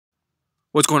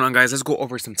What's going on, guys? Let's go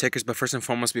over some tickers. But first and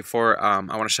foremost, before I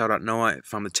want to shout out Noah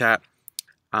from the chat.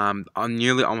 On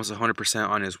nearly almost 100%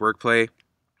 on his work play.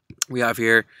 We have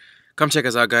here. Come check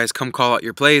us out, guys. Come call out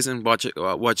your plays and watch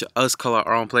us call out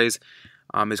our own plays.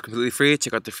 It's completely free.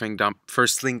 Check out the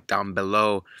first link down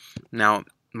below. Now,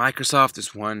 Microsoft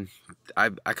is one. I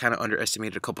kind of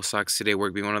underestimated a couple stocks today.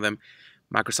 Work being one of them.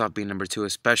 Microsoft being number two,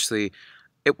 especially.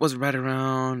 It was right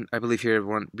around, I believe, here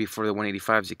before the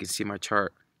 185s. You can see my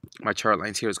chart. My chart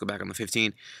lines here. Let's go back on the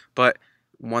 15. But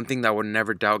one thing that I would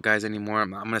never doubt, guys, anymore.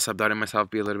 I'm gonna stop doubting myself.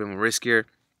 Be a little bit more riskier.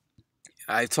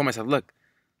 I told myself, look,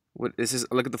 look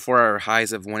at the 4-hour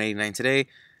highs of 189 today.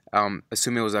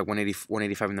 Assuming it was like 180,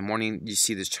 185 in the morning, you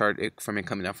see this chart from it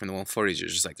coming down from the 140s. You're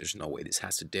just like, there's no way this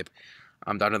has to dip.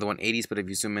 I'm down to the 180s, but if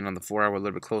you zoom in on the 4-hour a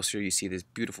little bit closer, you see this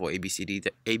beautiful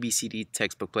ABCD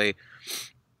textbook play.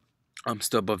 I'm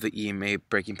still above the EMA,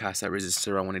 breaking past that resistance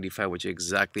around 185, which it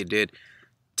exactly did.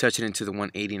 Touching into the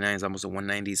 189s, almost the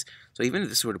 190s. So even if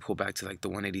this were to pull back to like the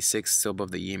 186, still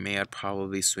above the EMA, I'd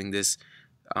probably swing this.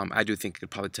 I do think it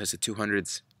could probably touch the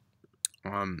 200s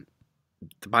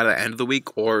by the end of the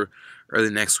week or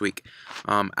early next week.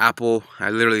 Apple, I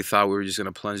literally thought we were just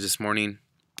gonna plunge this morning.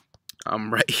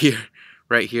 Right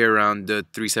here around the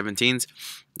 317s,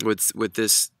 with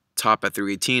this top at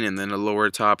 318 and then a lower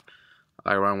top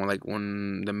around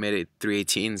the mid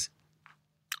 318s.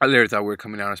 I literally thought we were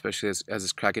coming down, especially as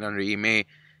it's cracking under EMA. And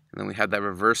then we had that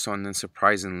reversal, and then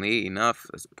surprisingly enough,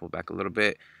 let's pull back a little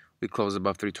bit. We closed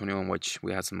above 321, which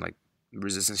we had some like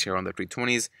resistance here on the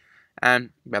 320s. And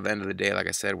by the end of the day, like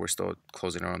I said, we're still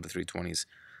closing around the 320s.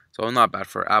 So not bad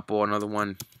for Apple. Another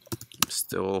one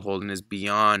still holding is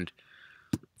Beyond.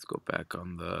 Let's go back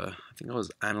on I think I was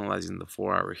analyzing the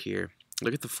 4-hour here.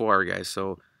 Look at the 4-hour, guys.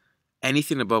 So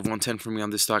anything above 110 for me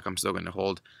on this stock, I'm still going to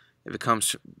hold. If it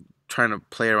comes trying to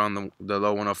play around the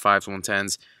low 105s,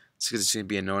 110s, it's going to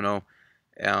be a no-no.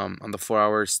 On the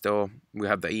 4-hour, still, we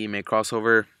have the EMA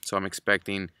crossover, so I'm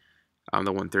expecting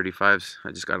the 135s.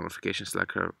 I just got a notification, so that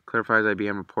clarifies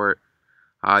IBM report.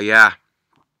 Yeah,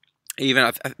 even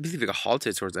I believe it got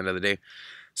halted towards the end of the day.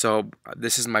 So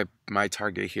this is my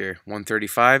target here,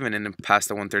 135, and then past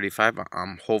the 135,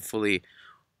 I'm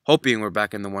hoping we're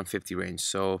back in the 150 range.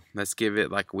 So let's give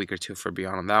it like a week or two for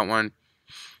Beyond on that one.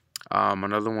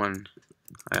 Another one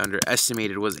I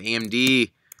underestimated was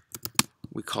AMD.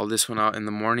 We called this one out in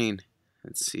the morning.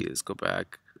 Let's see. Let's go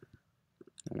back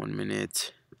 1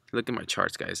 minute. Look at my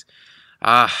charts, guys.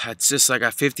 It's just like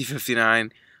a 50,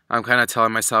 59. I'm kind of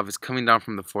telling myself it's coming down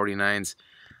from the 49s.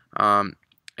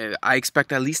 I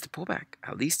expect at least a pullback,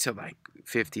 at least to like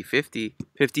 50, 50,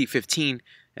 50, 15,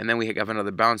 and then we have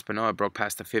another bounce. But no, it broke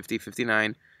past the 50,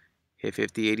 59, hit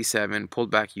 50, 87,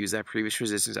 pulled back, used that previous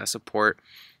resistance as support.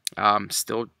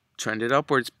 Still trended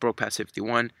upwards, broke past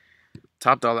 51,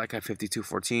 topped out like at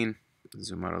 52.14.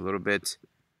 Zoom out a little bit,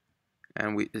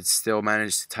 and it still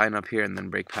managed to tighten up here and then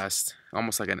break past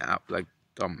almost like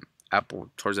Apple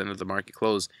towards the end of the market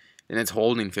close, and it's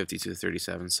holding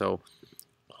 52.37. So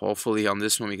hopefully on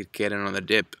this one we could get in on the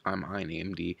dip. I'm eyeing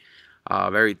AMD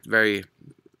very, very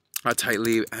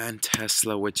tightly, and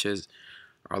Tesla, which is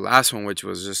our last one, which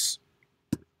was just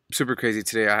super crazy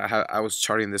today. I was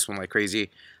charting this one like crazy.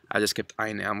 I just kept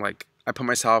eyeing it. I'm like, I put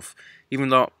myself, even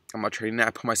though I'm not trading it,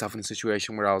 I put myself in a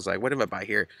situation where I was like, what if I buy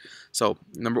here? So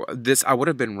I would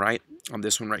have been right on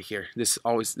this one right here. This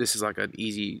is like an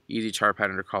easy chart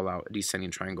pattern to call out, a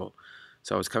descending triangle.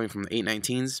 So it's coming from the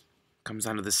 819s, comes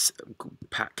down to this,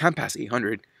 can't pass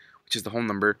 800, which is the whole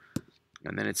number,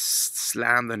 and then it's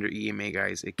slammed under EMA,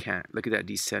 guys. It can't. Look at that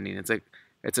descending.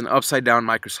 It's an upside down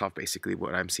Microsoft, basically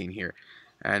what I'm seeing here.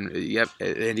 And yep,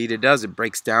 indeed it does. It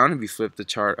breaks down. If you flip the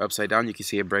chart upside down, you can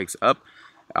see it breaks up.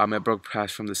 It broke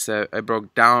past from it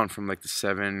broke down from like the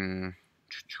 7.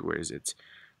 Where is it?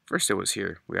 First it was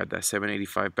here. We had that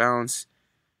 785 bounce,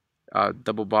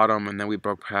 double bottom, and then we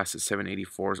broke past the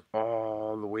 784s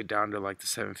all the way down to like the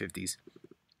 750s.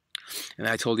 And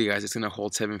I told you guys it's gonna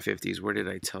hold 750s. Where did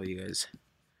I tell you guys?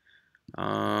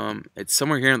 It's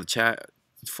somewhere here in the chat.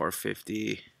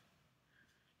 450.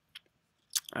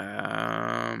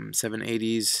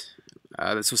 780s.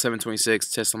 This was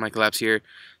 726. Tesla might collapse here.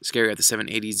 Scary at the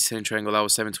 780s descending triangle. That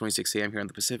was 7:26 a.m. here on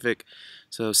the Pacific.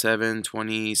 So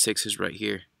 7:26 is right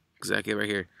here, exactly right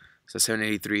here. So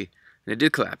 783, and it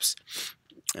did collapse,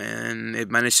 and it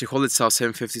managed to hold itself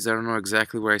 750s. I don't know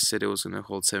exactly where I said it was gonna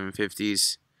hold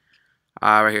 750s.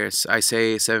 Right here. I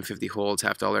say 750 holds,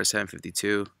 half dollar,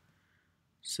 752,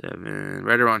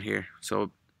 right around here.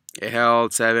 So it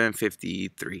held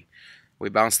 753. We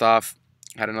bounced off,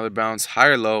 had another bounce,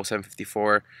 higher low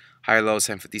 754, higher low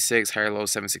 756, higher low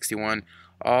 761,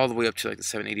 all the way up to like the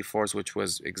 784s, which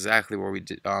was exactly where we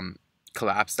did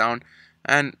collapsed down,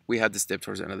 and we had this dip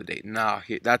towards the end of the day. Now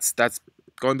that's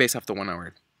going based off the 1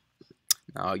 hour.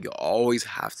 Now you always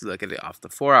have to look at it off the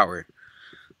 4 hour.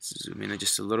 Zoom in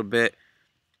just a little bit.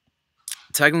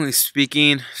 Technically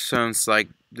speaking, since like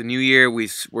the new year,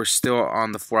 we're still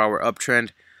on the 4 hour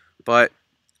uptrend, but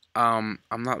I'm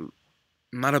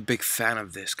not a big fan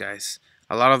of this, guys.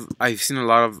 I've seen a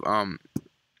lot of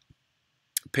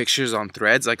pictures on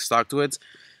threads like StockTwits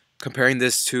comparing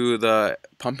this to the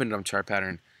pump and dump chart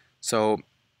pattern. So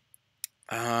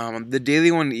the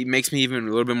daily one, it makes me even a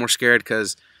little bit more scared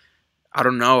because I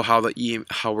don't know how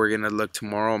we're gonna look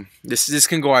tomorrow. This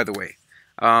can go either way.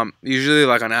 Usually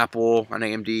like on Apple, on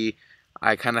AMD,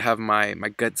 I kind of have my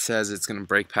gut says it's gonna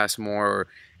break past more, or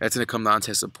it's gonna come down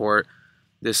to support.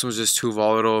 This one's just too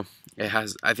volatile.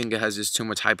 I think it has just too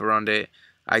much hype around it.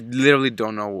 I literally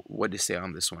don't know what to say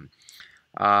on this one.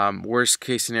 Worst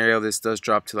case scenario, this does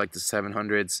drop to like the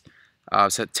 700s.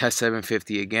 Test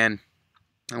 750 again,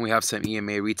 and we have some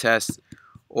EMA retest,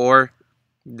 or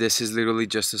this is literally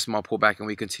just a small pullback and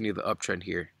we continue the uptrend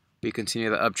here. We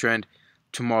continue the uptrend.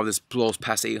 Tomorrow this blows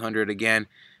past 800 again,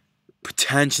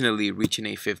 potentially reaching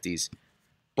 850s.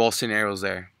 Both scenarios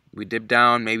there. We dip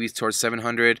down maybe towards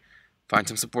 700, find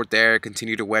some support there,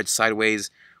 continue to wedge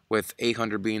sideways with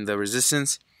 800 being the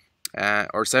resistance,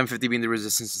 or 750 being the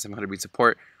resistance and 700 being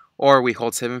support, or we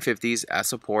hold 750s as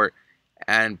support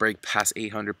and break past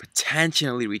 800,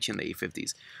 potentially reaching the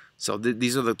 850s. So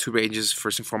these are the two ranges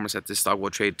first and foremost that this stock will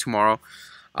trade tomorrow.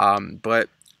 But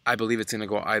I believe it's gonna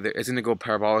go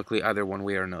parabolically either one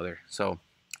way or another. So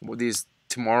these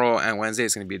tomorrow and Wednesday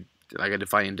is gonna be like a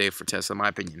defining day for Tesla, in my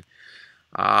opinion.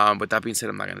 With that being said,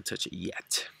 I'm not gonna touch it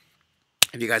yet.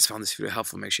 If you guys found this video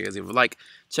helpful, make sure you guys leave a like,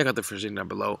 check out the first link down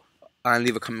below, and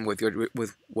leave a comment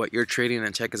with what you're trading,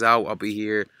 and check us out. I'll be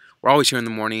here. We're always here in the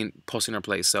morning posting our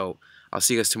plays. So I'll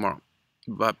see you guys tomorrow.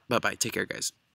 Bye bye. Take care, guys.